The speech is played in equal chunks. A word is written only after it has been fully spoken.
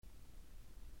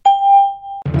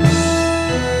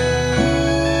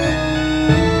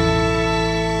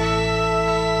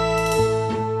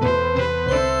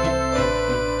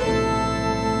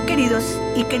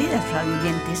Queridas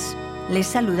radioyentes, les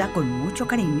saluda con mucho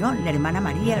cariño la hermana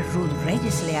María Ruth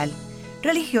Reyes Leal,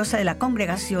 religiosa de la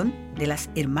Congregación de las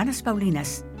Hermanas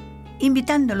Paulinas,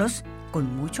 invitándolos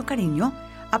con mucho cariño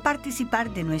a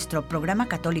participar de nuestro programa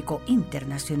católico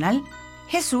internacional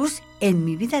Jesús en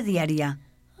mi vida diaria,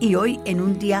 y hoy en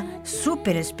un día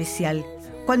súper especial,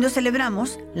 cuando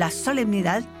celebramos la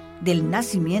solemnidad del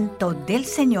nacimiento del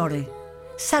Señor,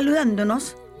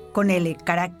 saludándonos con el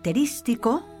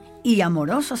característico y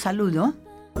amoroso saludo.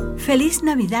 Feliz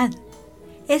Navidad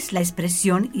es la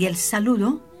expresión y el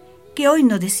saludo que hoy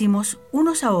nos decimos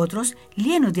unos a otros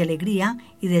llenos de alegría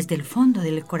y desde el fondo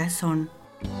del corazón.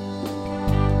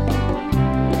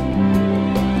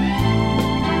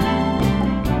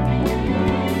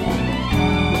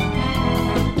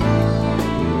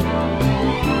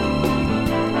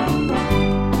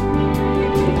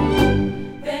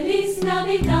 Feliz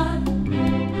Navidad,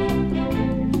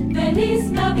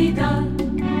 feliz Navidad,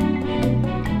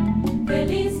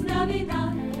 feliz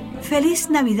Navidad. Feliz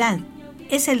Navidad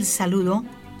es el saludo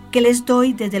que les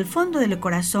doy desde el fondo del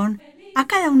corazón a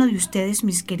cada uno de ustedes,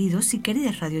 mis queridos y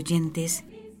queridas radioyentes,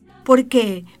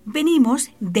 porque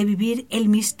venimos de vivir el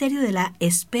misterio de la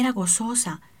espera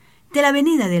gozosa de la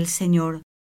venida del Señor.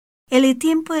 El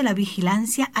tiempo de la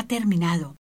vigilancia ha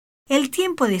terminado. El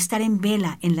tiempo de estar en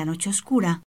vela en la noche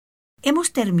oscura.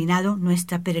 Hemos terminado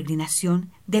nuestra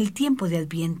peregrinación del tiempo de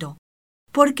Adviento,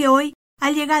 porque hoy ha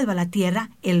llegado a la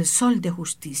tierra el sol de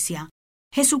justicia,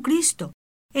 Jesucristo,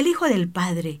 el Hijo del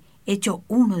Padre, hecho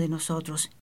uno de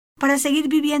nosotros, para seguir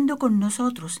viviendo con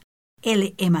nosotros,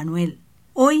 el Emanuel.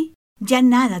 Hoy ya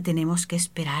nada tenemos que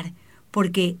esperar,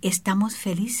 porque estamos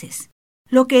felices.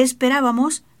 Lo que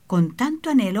esperábamos con tanto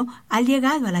anhelo ha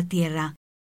llegado a la tierra.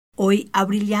 Hoy ha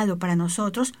brillado para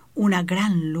nosotros una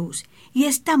gran luz y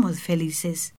estamos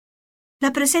felices.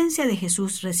 La presencia de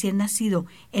Jesús recién nacido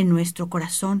en nuestro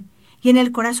corazón y en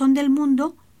el corazón del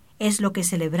mundo es lo que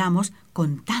celebramos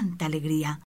con tanta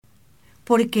alegría.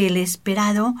 Porque el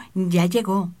esperado ya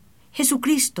llegó,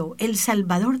 Jesucristo, el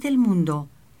Salvador del mundo,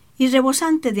 y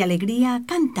rebosante de alegría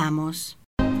cantamos.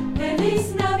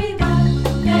 Feliz Navidad,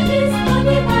 feliz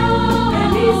Navidad,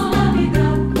 feliz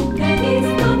Navidad, feliz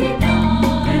Navidad,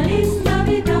 feliz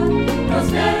Navidad,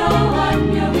 próspero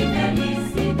año y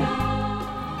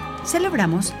felicidad.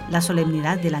 Celebramos la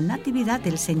solemnidad de la Natividad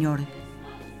del Señor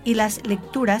y las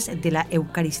lecturas de la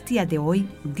Eucaristía de hoy,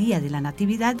 Día de la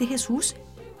Natividad de Jesús,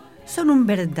 son un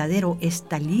verdadero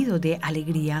estallido de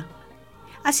alegría.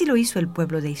 Así lo hizo el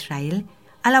pueblo de Israel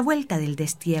a la vuelta del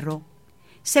destierro,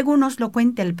 según nos lo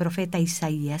cuenta el profeta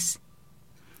Isaías.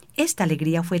 Esta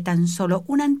alegría fue tan solo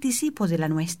un anticipo de la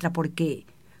nuestra porque,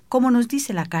 como nos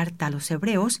dice la carta a los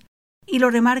Hebreos, y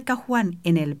lo remarca Juan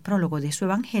en el prólogo de su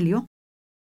Evangelio,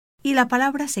 y la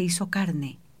palabra se hizo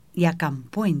carne y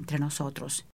acampó entre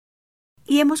nosotros.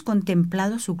 Y hemos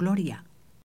contemplado su gloria,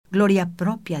 gloria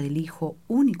propia del Hijo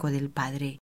único del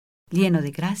Padre, lleno de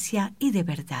gracia y de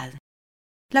verdad.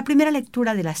 La primera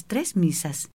lectura de las 3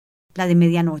 misas, la de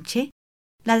medianoche,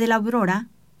 la de la aurora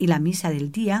y la misa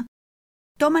del día,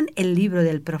 toman el libro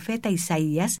del profeta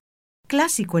Isaías,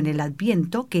 clásico en el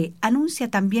Adviento, que anuncia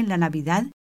también la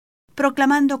Navidad,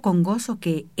 proclamando con gozo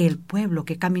que el pueblo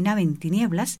que caminaba en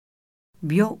tinieblas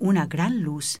vio una gran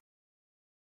luz.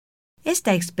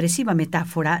 Esta expresiva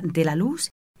metáfora de la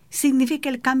luz significa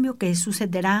el cambio que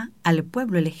sucederá al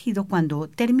pueblo elegido cuando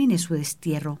termine su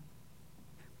destierro,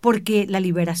 porque la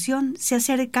liberación se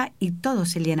acerca y todos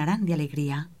se llenarán de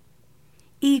alegría.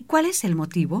 ¿Y cuál es el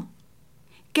motivo?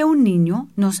 Que un niño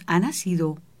nos ha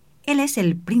nacido. Él es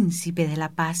el príncipe de la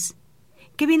paz,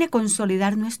 que viene a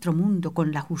consolidar nuestro mundo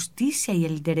con la justicia y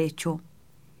el derecho.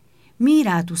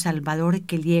 Mira a tu Salvador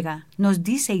que llega, nos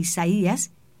dice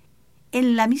Isaías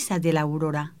en la misa de la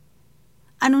aurora,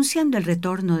 anunciando el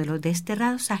retorno de los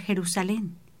desterrados a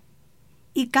Jerusalén,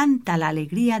 y canta la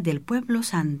alegría del pueblo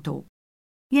santo.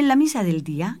 Y en la misa del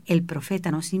día, el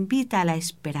profeta nos invita a la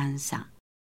esperanza,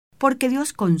 porque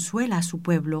Dios consuela a su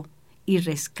pueblo y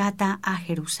rescata a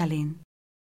Jerusalén.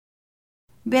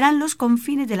 Verán los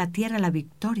confines de la tierra la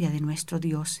victoria de nuestro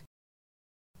Dios.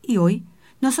 Y hoy,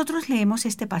 nosotros leemos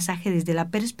este pasaje desde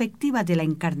la perspectiva de la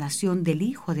encarnación del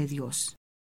Hijo de Dios.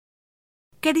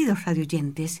 Queridos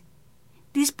radioyentes,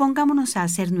 dispongámonos a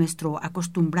hacer nuestro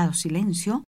acostumbrado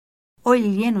silencio,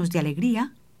 hoy llenos de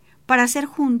alegría, para hacer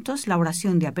juntos la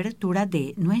oración de apertura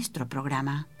de nuestro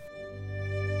programa.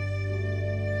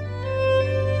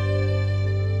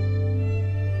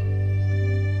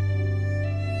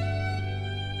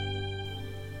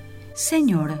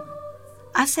 Señor,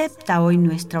 acepta hoy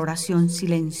nuestra oración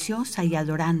silenciosa y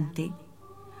adorante,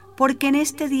 porque en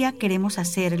este día queremos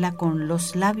hacerla con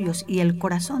los labios y el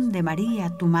corazón de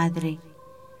María, tu Madre,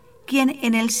 quien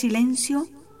en el silencio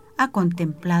ha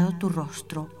contemplado tu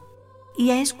rostro y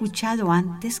ha escuchado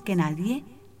antes que nadie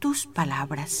tus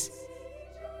palabras.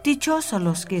 Dichosos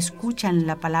los que escuchan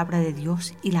la palabra de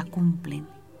Dios y la cumplen.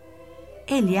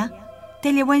 Ella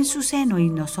te llevó en su seno y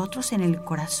nosotros en el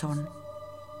corazón.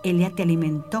 Ella te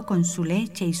alimentó con su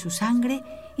leche y su sangre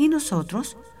y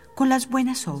nosotros con las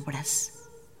buenas obras.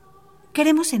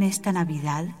 Queremos en esta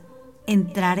Navidad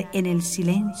entrar en el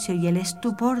silencio y el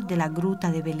estupor de la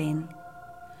gruta de Belén,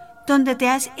 donde te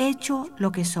has hecho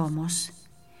lo que somos,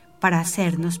 para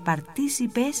hacernos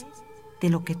partícipes de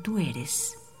lo que tú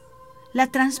eres, la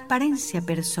transparencia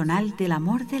personal del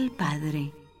amor del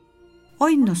Padre.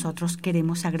 Hoy nosotros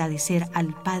queremos agradecer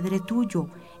al Padre tuyo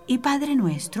y Padre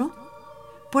nuestro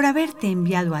por haberte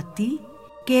enviado a ti,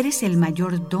 que eres el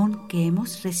mayor don que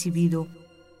hemos recibido,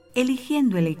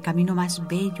 eligiendo el camino más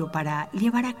bello para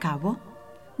llevar a cabo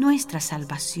nuestra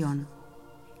salvación.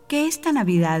 Que esta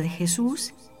Navidad,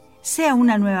 Jesús, sea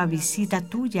una nueva visita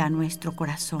tuya a nuestro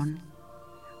corazón,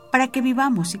 para que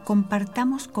vivamos y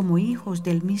compartamos como hijos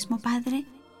del mismo Padre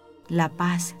la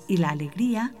paz y la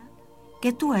alegría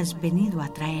que tú has venido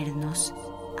a traernos.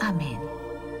 Amén.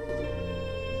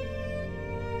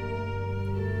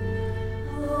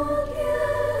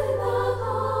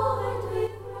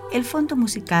 El fondo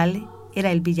musical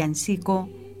era el villancico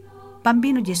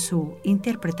Bambino Gesù,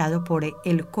 interpretado por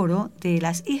el coro de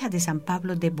las Hijas de San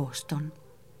Pablo de Boston.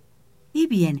 Y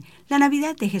bien, la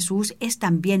Navidad de Jesús es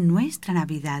también nuestra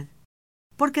Navidad,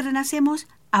 porque renacemos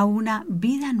a una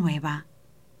vida nueva,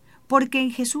 porque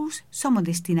en Jesús somos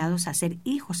destinados a ser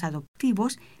hijos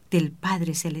adoptivos del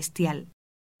Padre Celestial.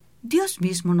 Dios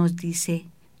mismo nos dice: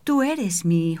 tú eres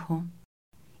mi hijo.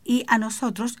 Y a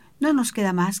nosotros no nos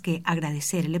queda más que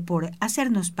agradecerle por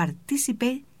hacernos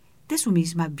partícipe de su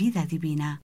misma vida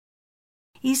divina.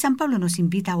 Y San Pablo nos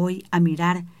invita hoy a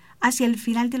mirar hacia el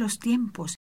final de los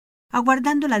tiempos,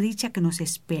 aguardando la dicha que nos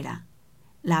espera,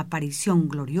 la aparición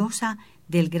gloriosa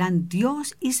del gran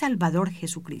Dios y Salvador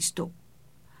Jesucristo.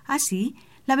 Así,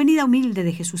 la venida humilde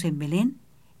de Jesús en Belén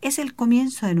es el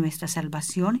comienzo de nuestra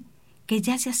salvación, que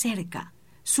ya se acerca.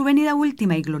 Su venida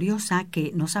última y gloriosa,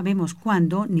 que no sabemos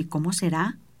cuándo ni cómo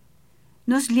será,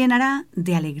 nos llenará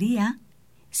de alegría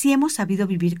si hemos sabido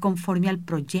vivir conforme al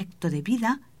proyecto de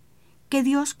vida que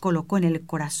Dios colocó en el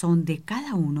corazón de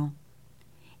cada uno.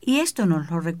 Y esto nos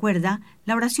lo recuerda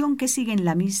la oración que sigue en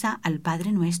la misa al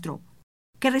Padre Nuestro,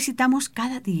 que recitamos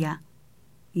cada día,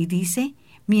 y dice: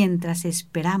 mientras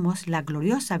esperamos la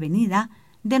gloriosa venida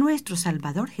de nuestro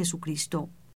Salvador Jesucristo.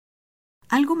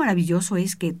 Algo maravilloso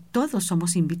es que todos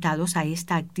somos invitados a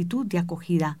esta actitud de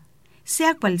acogida,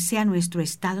 sea cual sea nuestro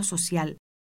estado social,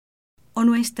 o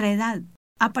nuestra edad,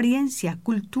 apariencia,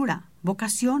 cultura,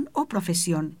 vocación o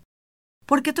profesión,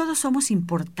 porque todos somos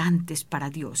importantes para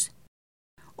Dios.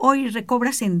 Hoy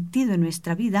recobra sentido en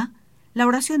nuestra vida la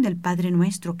oración del Padre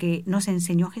Nuestro que nos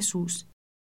enseñó Jesús,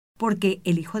 porque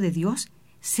el Hijo de Dios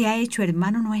se ha hecho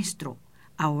hermano nuestro.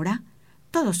 Ahora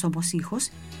todos somos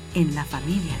hijos en la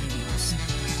familia de Dios.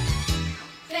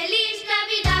 ¡Feliz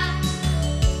Navidad!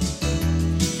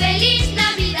 ¡Feliz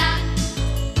Navidad!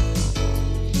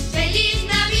 ¡Feliz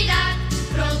Navidad!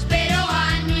 ¡Próspero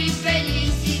año y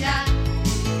felicidad!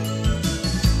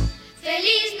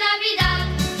 ¡Feliz Navidad!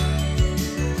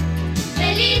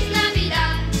 ¡Feliz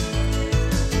Navidad!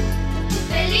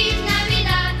 ¡Feliz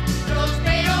Navidad!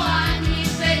 ¡Próspero año y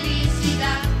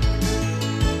felicidad!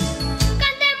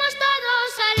 Cantemos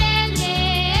todos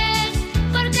alegres,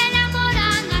 porque el amor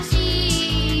ha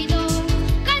nacido.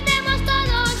 Cantemos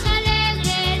todos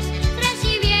alegres,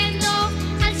 recibiendo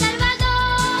al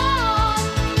Salvador.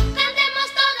 Cantemos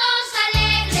todos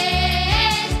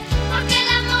alegres, porque el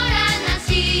amor ha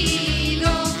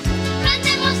nacido.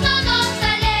 Cantemos todos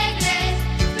alegres,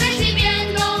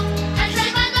 recibiendo al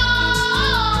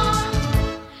Salvador.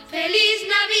 ¡Feliz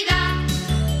Navidad!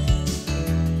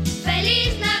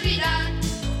 ¡Feliz Navidad!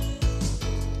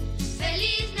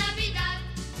 ¡Feliz Navidad!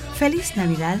 Feliz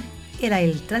Navidad era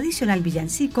el tradicional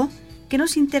villancico que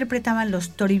nos interpretaban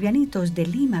los toribianitos de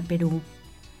Lima, Perú.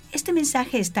 Este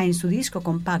mensaje está en su disco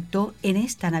compacto En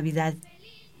esta Navidad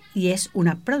y es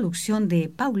una producción de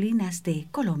Paulinas de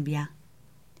Colombia.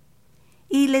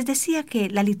 Y les decía que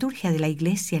la liturgia de la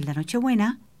Iglesia en la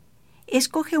Nochebuena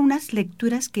escoge unas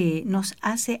lecturas que nos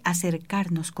hace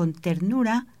acercarnos con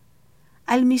ternura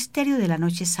al misterio de la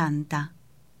Noche Santa,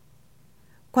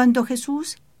 cuando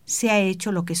Jesús se ha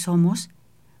hecho lo que somos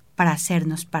para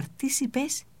hacernos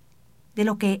partícipes de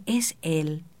lo que es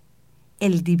Él,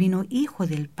 el divino Hijo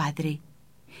del Padre,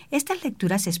 Estas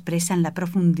lecturas expresan la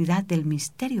profundidad del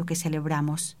misterio que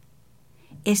celebramos.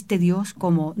 Este Dios,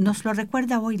 como nos lo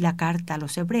recuerda hoy la carta a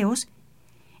los Hebreos,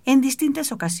 en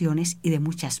distintas ocasiones y de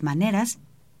muchas maneras,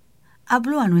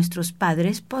 habló a nuestros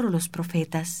padres por los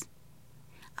profetas.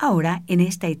 Ahora, en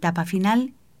esta etapa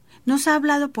final, nos ha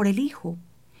hablado por el Hijo,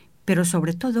 pero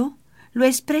sobre todo lo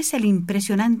expresa el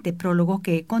impresionante prólogo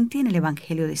que contiene el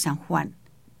Evangelio de San Juan.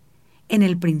 En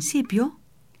el principio,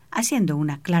 haciendo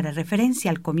una clara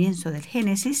referencia al comienzo del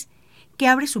Génesis, que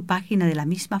abre su página de la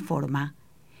misma forma.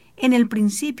 En el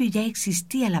principio ya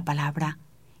existía la palabra,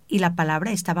 y la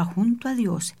palabra estaba junto a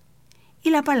Dios, y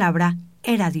la palabra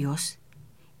era Dios,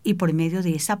 y por medio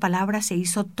de esa palabra se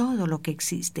hizo todo lo que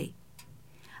existe.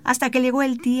 Hasta que llegó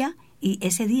el día, y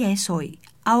ese día es hoy,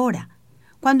 ahora,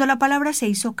 cuando la palabra se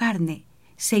hizo carne,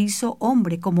 se hizo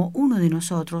hombre como uno de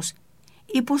nosotros,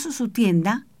 y puso su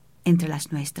tienda entre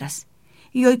las nuestras.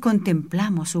 Y hoy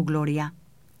contemplamos su gloria.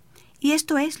 Y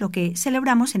esto es lo que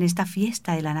celebramos en esta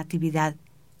fiesta de la Natividad,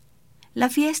 la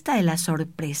fiesta de las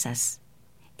sorpresas,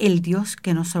 el Dios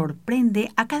que nos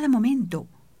sorprende a cada momento,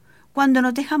 cuando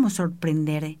nos dejamos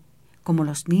sorprender, como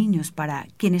los niños para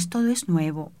quienes todo es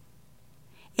nuevo.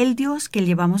 El Dios que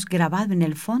llevamos grabado en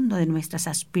el fondo de nuestras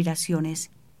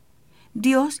aspiraciones.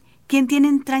 Dios quien tiene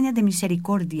entrañas de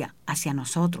misericordia hacia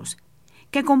nosotros,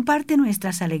 que comparte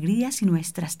nuestras alegrías y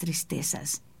nuestras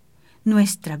tristezas,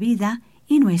 nuestra vida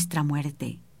y nuestra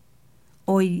muerte.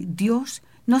 Hoy Dios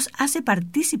nos hace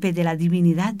partícipe de la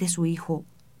divinidad de su Hijo,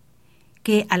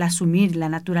 que al asumir la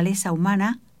naturaleza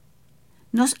humana,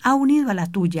 nos ha unido a la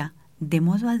tuya de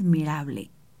modo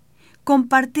admirable.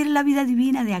 Compartir la vida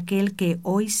divina de aquel que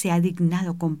hoy se ha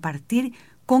dignado compartir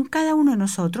con cada uno de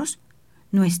nosotros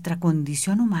nuestra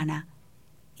condición humana.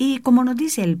 Y como nos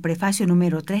dice el prefacio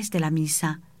número 3 de la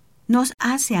misa, nos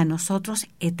hace a nosotros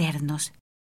eternos.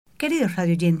 Queridos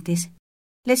radioyentes,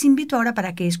 les invito ahora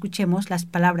para que escuchemos las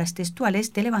palabras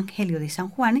textuales del Evangelio de San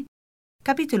Juan,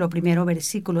 capítulo 1,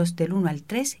 versículos del 1 al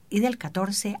 3 y del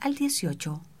 14 al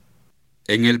 18.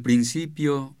 En el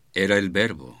principio era el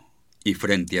Verbo, y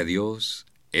frente a Dios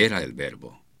era el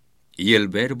Verbo, y el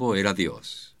Verbo era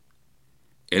Dios.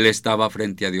 Él estaba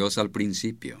frente a Dios al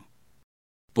principio.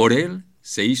 Por él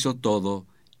se hizo todo,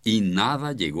 y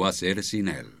nada llegó a ser sin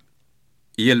él.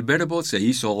 Y el Verbo se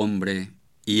hizo hombre,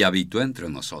 y habitó entre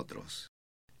nosotros.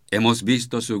 Hemos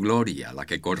visto su gloria, la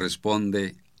que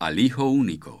corresponde al Hijo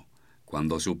único,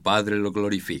 cuando su Padre lo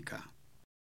glorifica.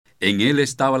 En él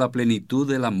estaba la plenitud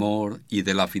del amor y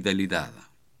de la fidelidad.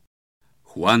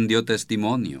 Juan dio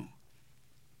testimonio,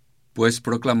 pues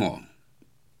proclamó: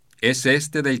 es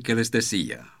este del que les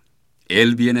decía,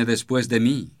 él viene después de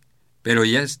mí, pero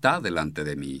ya está delante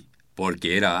de mí,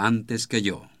 porque era antes que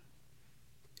yo.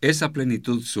 Esa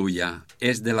plenitud suya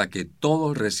es de la que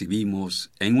todos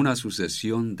recibimos en una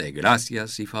sucesión de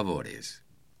gracias y favores.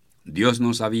 Dios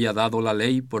nos había dado la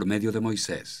ley por medio de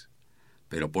Moisés,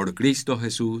 pero por Cristo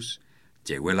Jesús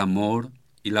llegó el amor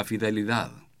y la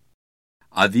fidelidad.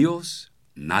 A Dios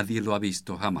nadie lo ha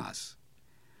visto jamás,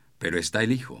 pero está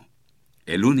el Hijo,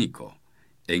 el único,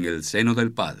 en el seno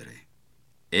del Padre.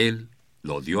 Él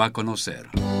lo dio a conocer.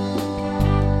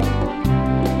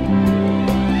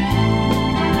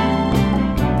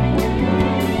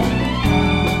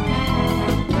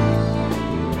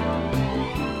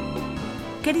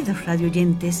 Queridos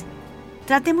radioyentes,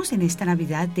 tratemos en esta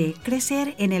Navidad de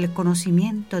crecer en el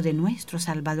conocimiento de nuestro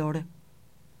Salvador,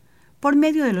 por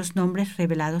medio de los nombres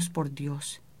revelados por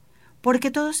Dios,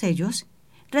 porque todos ellos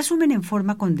resumen en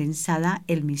forma condensada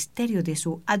el misterio de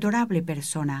su adorable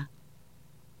persona.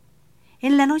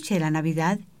 En la noche de la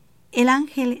Navidad, el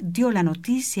ángel dio la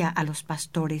noticia a los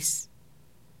pastores: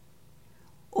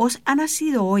 os ha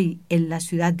nacido hoy en la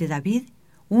ciudad de David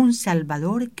un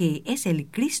Salvador que es el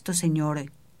Cristo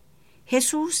Señor.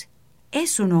 Jesús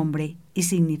es su nombre y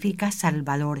significa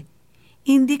Salvador,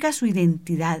 indica su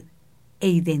identidad e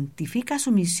identifica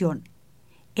su misión.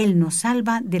 Él nos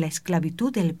salva de la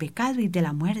esclavitud del pecado y de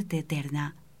la muerte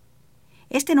eterna.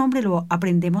 Este nombre lo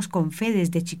aprendemos con fe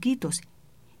desde chiquitos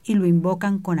y lo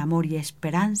invocan con amor y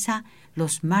esperanza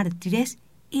los mártires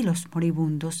y los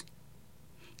moribundos.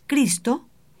 Cristo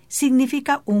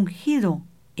significa ungido,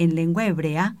 en lengua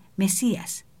hebrea,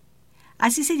 Mesías.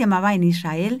 Así se llamaba en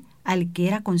Israel al que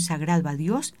era consagrado a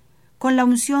Dios con la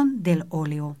unción del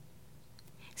óleo.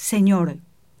 Señor,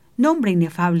 nombre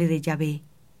inefable de Yahvé.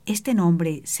 Este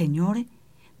nombre, Señor,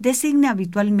 designa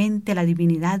habitualmente la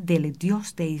divinidad del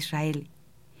Dios de Israel,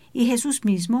 y Jesús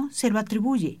mismo se lo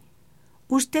atribuye.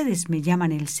 Ustedes me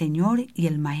llaman el Señor y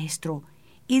el Maestro,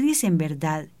 y dicen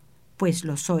verdad, pues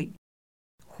lo soy.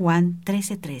 Juan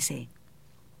 13:13.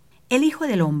 El Hijo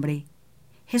del Hombre,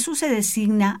 Jesús se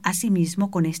designa a sí mismo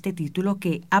con este título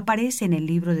que aparece en el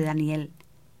libro de Daniel,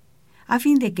 a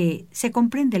fin de que se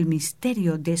comprenda el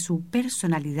misterio de su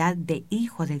personalidad de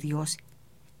Hijo de Dios.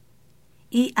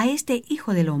 Y a este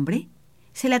Hijo del Hombre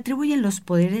se le atribuyen los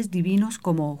poderes divinos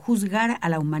como juzgar a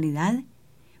la humanidad,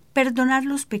 perdonar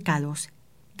los pecados,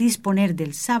 disponer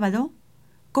del sábado,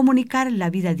 comunicar la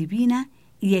vida divina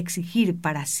y exigir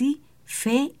para sí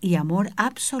fe y amor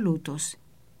absolutos.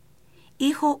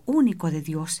 Hijo único de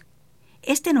Dios.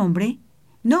 Este nombre,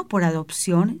 no por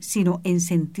adopción, sino en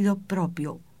sentido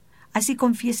propio. Así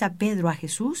confiesa Pedro a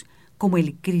Jesús como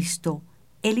el Cristo,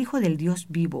 el Hijo del Dios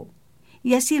vivo.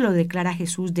 Y así lo declara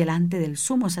Jesús delante del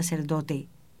sumo sacerdote.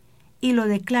 Y lo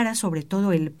declara sobre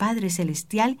todo el Padre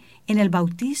Celestial en el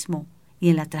bautismo y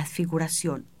en la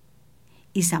transfiguración.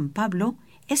 Y San Pablo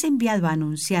es enviado a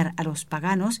anunciar a los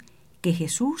paganos que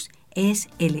Jesús es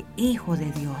el Hijo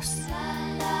de Dios.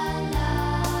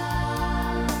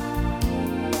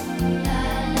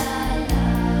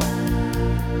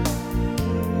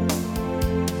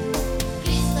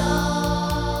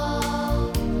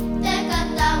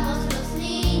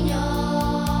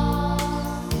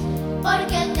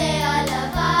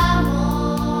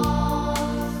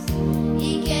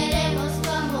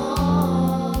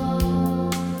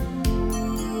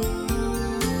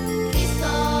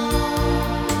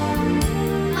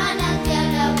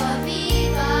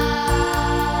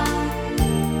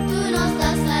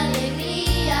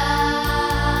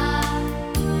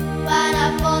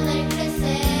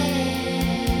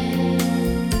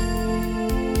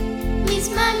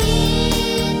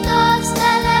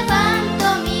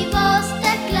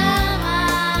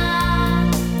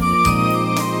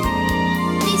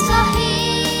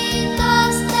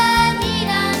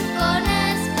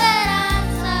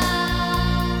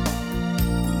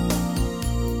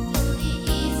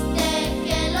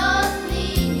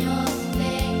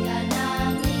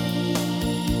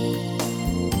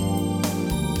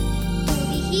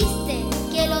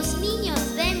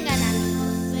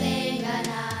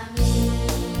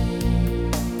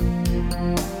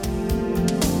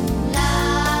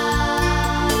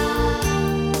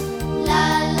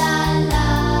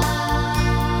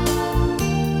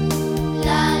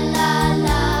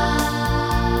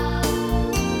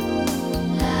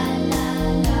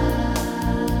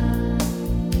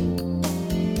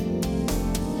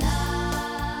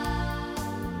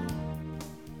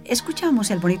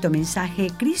 Escuchamos el bonito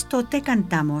mensaje Cristo te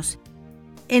cantamos,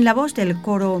 en la voz del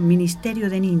coro Ministerio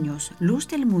de Niños, Luz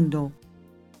del Mundo.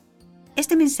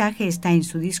 Este mensaje está en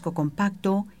su disco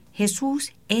compacto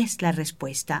Jesús es la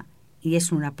respuesta y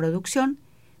es una producción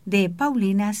de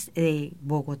Paulinas de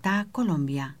Bogotá,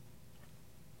 Colombia.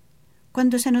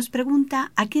 Cuando se nos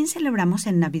pregunta ¿a quién celebramos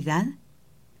en Navidad?,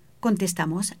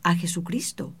 contestamos a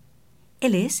Jesucristo.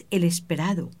 Él es el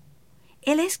esperado.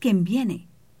 Él es quien viene.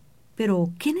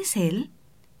 Pero, ¿quién es Él?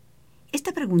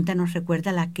 Esta pregunta nos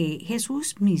recuerda la que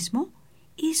Jesús mismo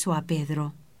hizo a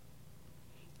Pedro.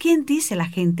 ¿Quién dice la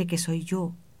gente que soy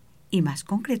yo? Y más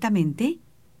concretamente,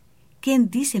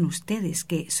 ¿quién dicen ustedes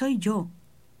que soy yo?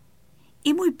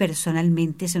 Y muy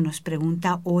personalmente se nos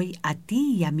pregunta hoy a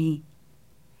ti y a mí.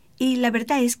 Y la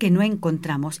verdad es que no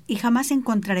encontramos y jamás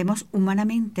encontraremos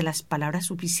humanamente las palabras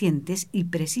suficientes y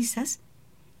precisas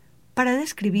para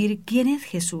describir quién es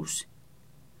Jesús.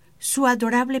 Su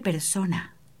adorable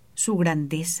persona, su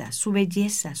grandeza, su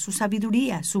belleza, su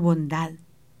sabiduría, su bondad,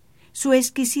 su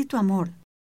exquisito amor,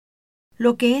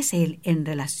 lo que es Él en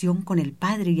relación con el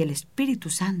Padre y el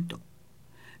Espíritu Santo,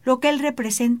 lo que Él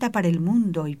representa para el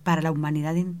mundo y para la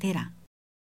humanidad entera.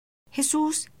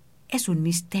 Jesús es un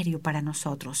misterio para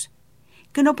nosotros,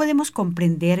 que no podemos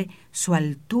comprender su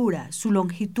altura, su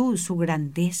longitud, su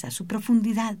grandeza, su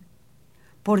profundidad,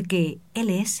 porque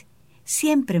Él es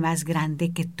siempre más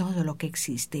grande que todo lo que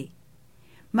existe,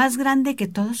 más grande que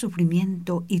todo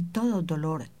sufrimiento y todo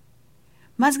dolor,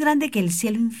 más grande que el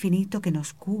cielo infinito que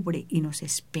nos cubre y nos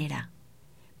espera.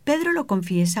 Pedro lo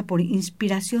confiesa por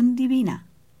inspiración divina.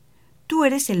 Tú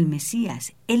eres el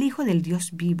Mesías, el Hijo del Dios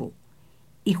vivo.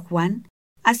 Y Juan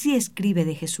así escribe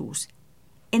de Jesús.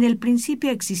 En el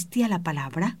principio existía la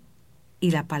palabra,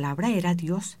 y la palabra era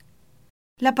Dios.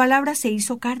 La palabra se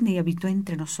hizo carne y habitó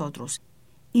entre nosotros,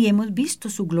 y hemos visto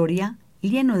su gloria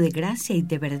lleno de gracia y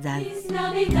de verdad. Feliz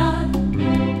Navidad,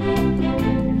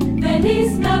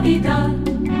 feliz Navidad,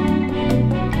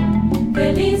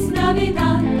 feliz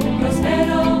Navidad,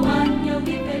 próspero año y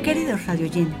feliz. Queridos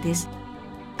radioyentes,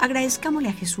 agradezcámosle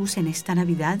a Jesús en esta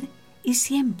Navidad y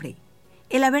siempre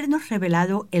el habernos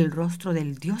revelado el rostro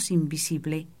del Dios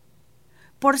invisible,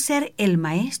 por ser el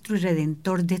Maestro y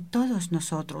Redentor de todos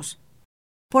nosotros,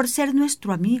 por ser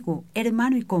nuestro amigo,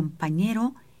 hermano y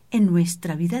compañero en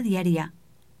nuestra vida diaria,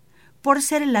 por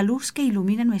ser la luz que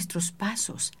ilumina nuestros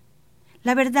pasos,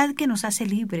 la verdad que nos hace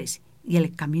libres y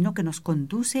el camino que nos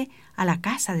conduce a la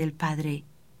casa del Padre,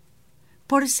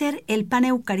 por ser el pan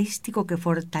eucarístico que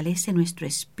fortalece nuestro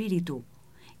espíritu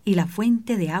y la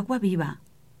fuente de agua viva,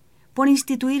 por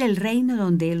instituir el reino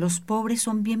donde los pobres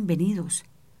son bienvenidos,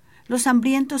 los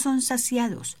hambrientos son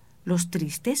saciados, los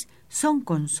tristes son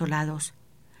consolados,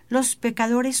 los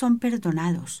pecadores son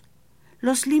perdonados,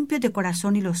 los limpios de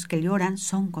corazón y los que lloran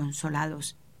son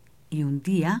consolados. Y un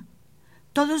día,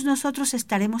 todos nosotros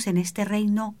estaremos en este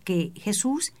reino que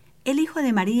Jesús, el Hijo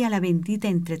de María, la bendita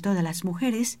entre todas las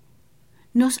mujeres,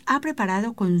 nos ha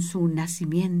preparado con su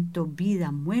nacimiento,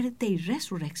 vida, muerte y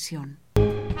resurrección.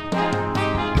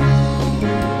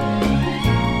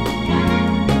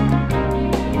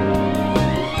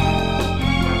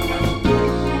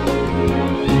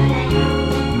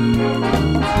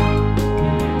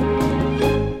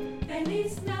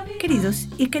 Queridos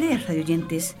y queridas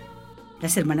radioyentes,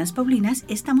 las hermanas Paulinas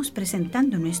estamos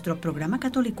presentando en nuestro programa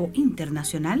católico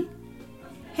internacional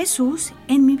Jesús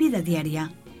en mi vida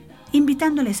diaria,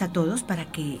 invitándoles a todos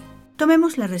para que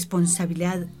tomemos la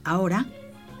responsabilidad ahora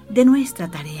de nuestra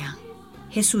tarea.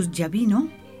 Jesús ya vino,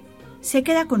 se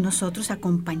queda con nosotros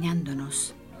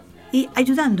acompañándonos y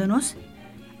ayudándonos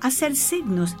a ser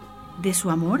signos de su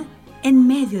amor en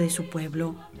medio de su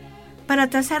pueblo, para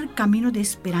trazar camino de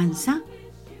esperanza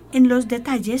en los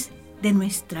detalles de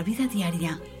nuestra vida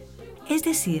diaria. Es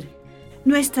decir,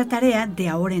 nuestra tarea de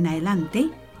ahora en adelante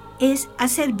es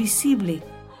hacer visible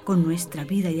con nuestra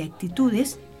vida y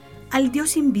actitudes al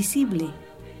Dios invisible,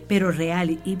 pero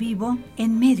real y vivo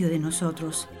en medio de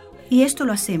nosotros. Y esto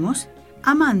lo hacemos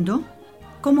amando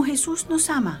como Jesús nos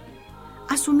ama,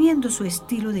 asumiendo su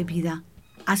estilo de vida,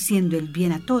 haciendo el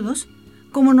bien a todos,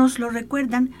 como nos lo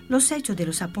recuerdan los Hechos de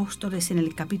los Apóstoles en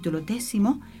el capítulo 10,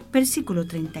 versículo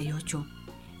 38.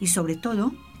 Y sobre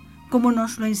todo, como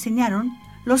nos lo enseñaron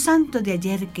los santos de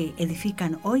ayer que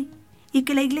edifican hoy y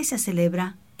que la Iglesia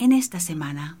celebra en esta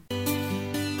semana.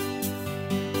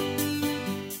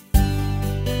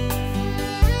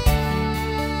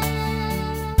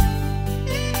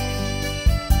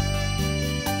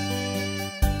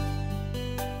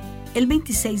 El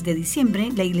 26 de diciembre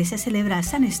la Iglesia celebra a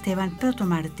San Esteban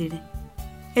protomártir.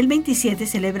 El 27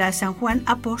 celebra a San Juan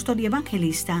apóstol y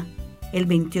evangelista. El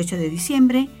 28 de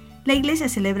diciembre la Iglesia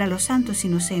celebra a los santos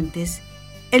inocentes.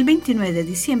 El 29 de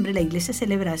diciembre la Iglesia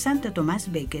celebra a Santo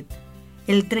Tomás Becket.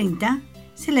 El 30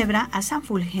 celebra a San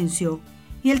Fulgencio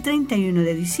y el 31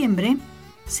 de diciembre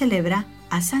celebra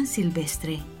a San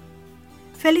Silvestre.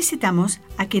 Felicitamos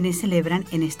a quienes celebran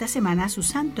en esta semana su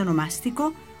santo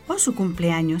nomástico o su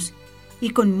cumpleaños, y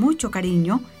con mucho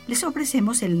cariño les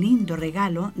ofrecemos el lindo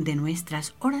regalo de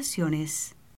nuestras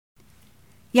oraciones.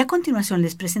 Y a continuación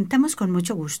les presentamos con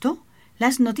mucho gusto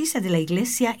las noticias de la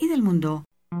Iglesia y del mundo.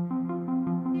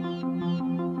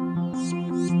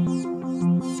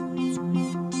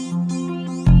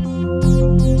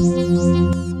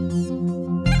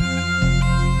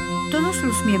 Todos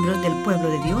los miembros del pueblo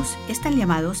de Dios están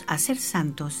llamados a ser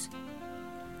santos.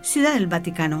 Ciudad del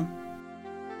Vaticano.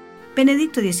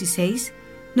 Benedicto XVI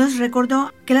nos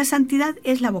recordó que la santidad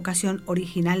es la vocación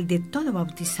original de todo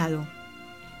bautizado.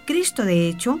 Cristo, de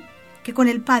hecho, que con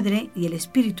el Padre y el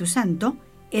Espíritu Santo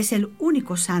es el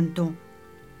único santo,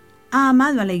 ha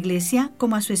amado a la Iglesia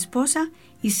como a su esposa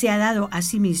y se ha dado a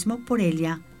sí mismo por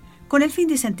ella, con el fin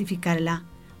de santificarla.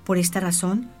 Por esta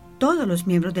razón, todos los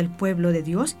miembros del pueblo de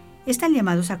Dios están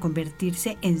llamados a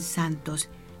convertirse en santos,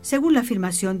 según la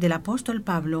afirmación del apóstol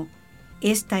Pablo.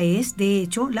 Esta es, de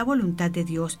hecho, la voluntad de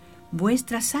Dios,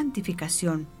 vuestra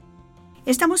santificación.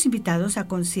 Estamos invitados a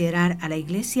considerar a la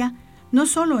Iglesia no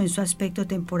solo en su aspecto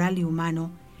temporal y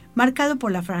humano, marcado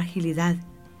por la fragilidad,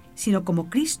 sino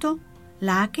como Cristo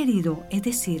la ha querido, es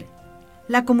decir,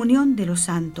 la comunión de los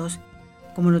santos,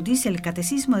 como nos dice el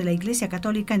Catecismo de la Iglesia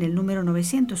Católica en el número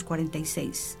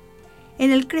 946.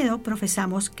 En el credo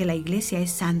profesamos que la Iglesia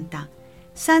es santa,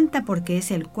 santa porque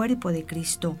es el cuerpo de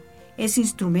Cristo, es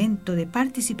instrumento de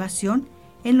participación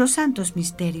en los santos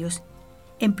misterios.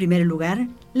 En primer lugar,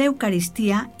 la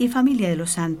Eucaristía y familia de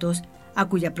los santos, a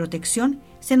cuya protección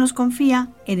se nos confía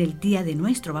en el día de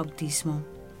nuestro bautismo.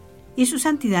 Y su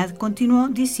santidad continuó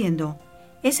diciendo: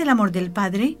 es el amor del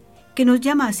Padre que nos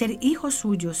llama a ser hijos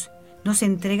suyos, nos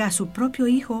entrega a su propio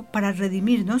Hijo para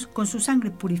redimirnos con su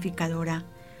sangre purificadora.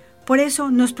 Por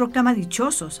eso nos proclama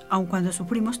dichosos, aun cuando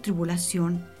sufrimos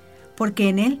tribulación, porque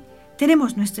en Él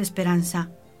tenemos nuestra esperanza.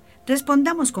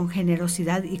 Respondamos con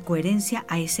generosidad y coherencia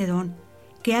a ese don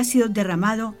que ha sido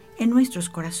derramado en nuestros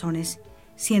corazones,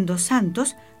 siendo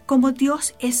santos como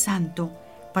Dios es santo,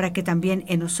 para que también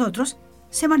en nosotros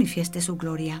se manifieste su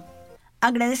gloria.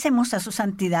 Agradecemos a su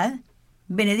santidad,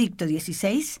 Benedicto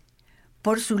XVI,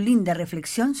 por su linda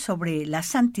reflexión sobre la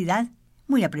santidad,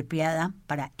 muy apropiada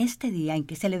para este día en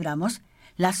que celebramos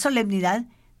la solemnidad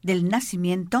del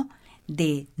nacimiento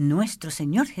de nuestro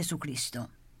Señor Jesucristo.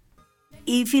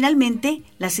 Y finalmente,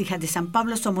 las hijas de San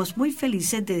Pablo somos muy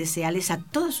felices de desearles a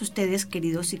todos ustedes,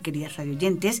 queridos y queridas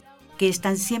radioyentes, que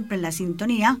están siempre en la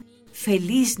sintonía,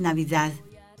 feliz Navidad,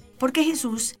 porque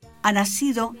Jesús ha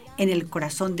nacido en el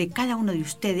corazón de cada uno de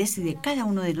ustedes y de cada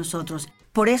uno de nosotros.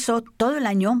 Por eso, todo el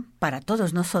año, para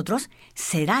todos nosotros,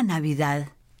 será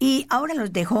Navidad. Y ahora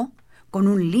los dejo con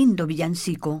un lindo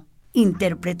villancico,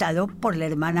 interpretado por la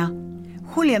hermana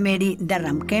Julia Mary de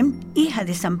Ramquem, hija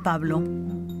de San Pablo.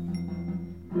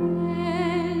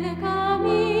 El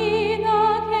camino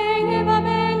que lleva a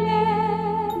Belén,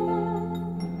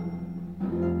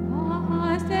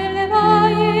 hasta el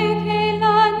valle que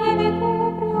la nieve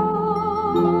cubrió,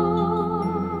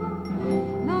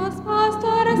 los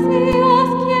pastorcillos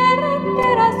quieren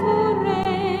ver a su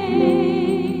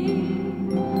rey,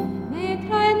 le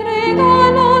traen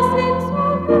regalos en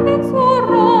su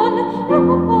ron.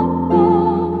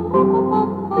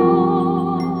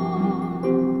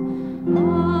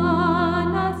 Ha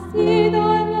nacido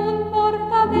en un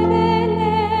portal de Belén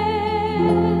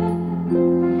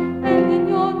el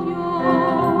niño Dios.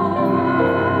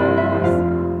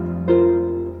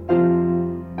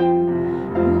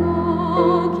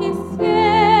 Yo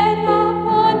quisiera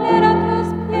poner a tus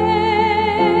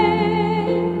pies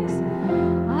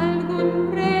algún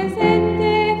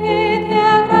presente que te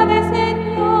agrade,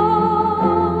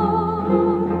 Señor,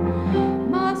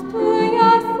 mas tú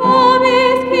ya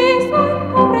sabes que soy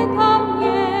pobre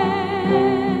también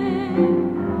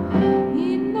y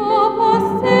no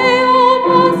poseo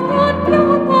más que un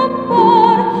viejo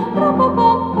tambor.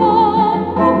 Ropopopom,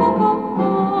 ropopopom.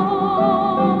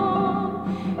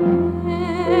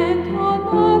 Entro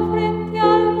frente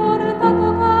al bordado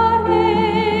carré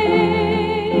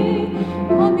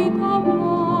con mi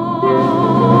tambor.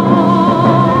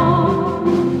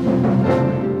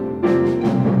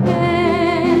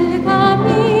 El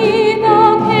camino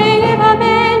que lleva a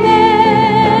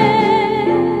Belén,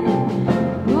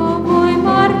 lo voy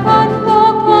marcando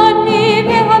con mi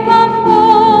viejo tambor.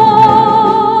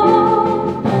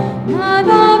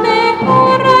 Nada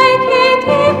mejor hay que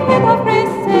te pueda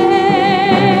ofrecer.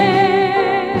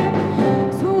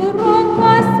 Su ronco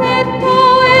acento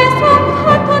es un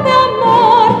canto de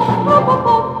amor.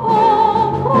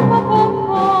 Ropopopom, ropopopom.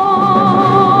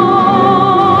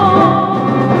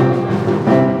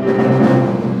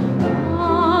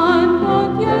 Cuando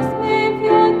Dios me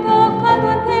vio tocado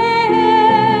ante él,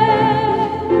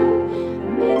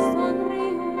 me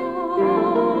sonrió.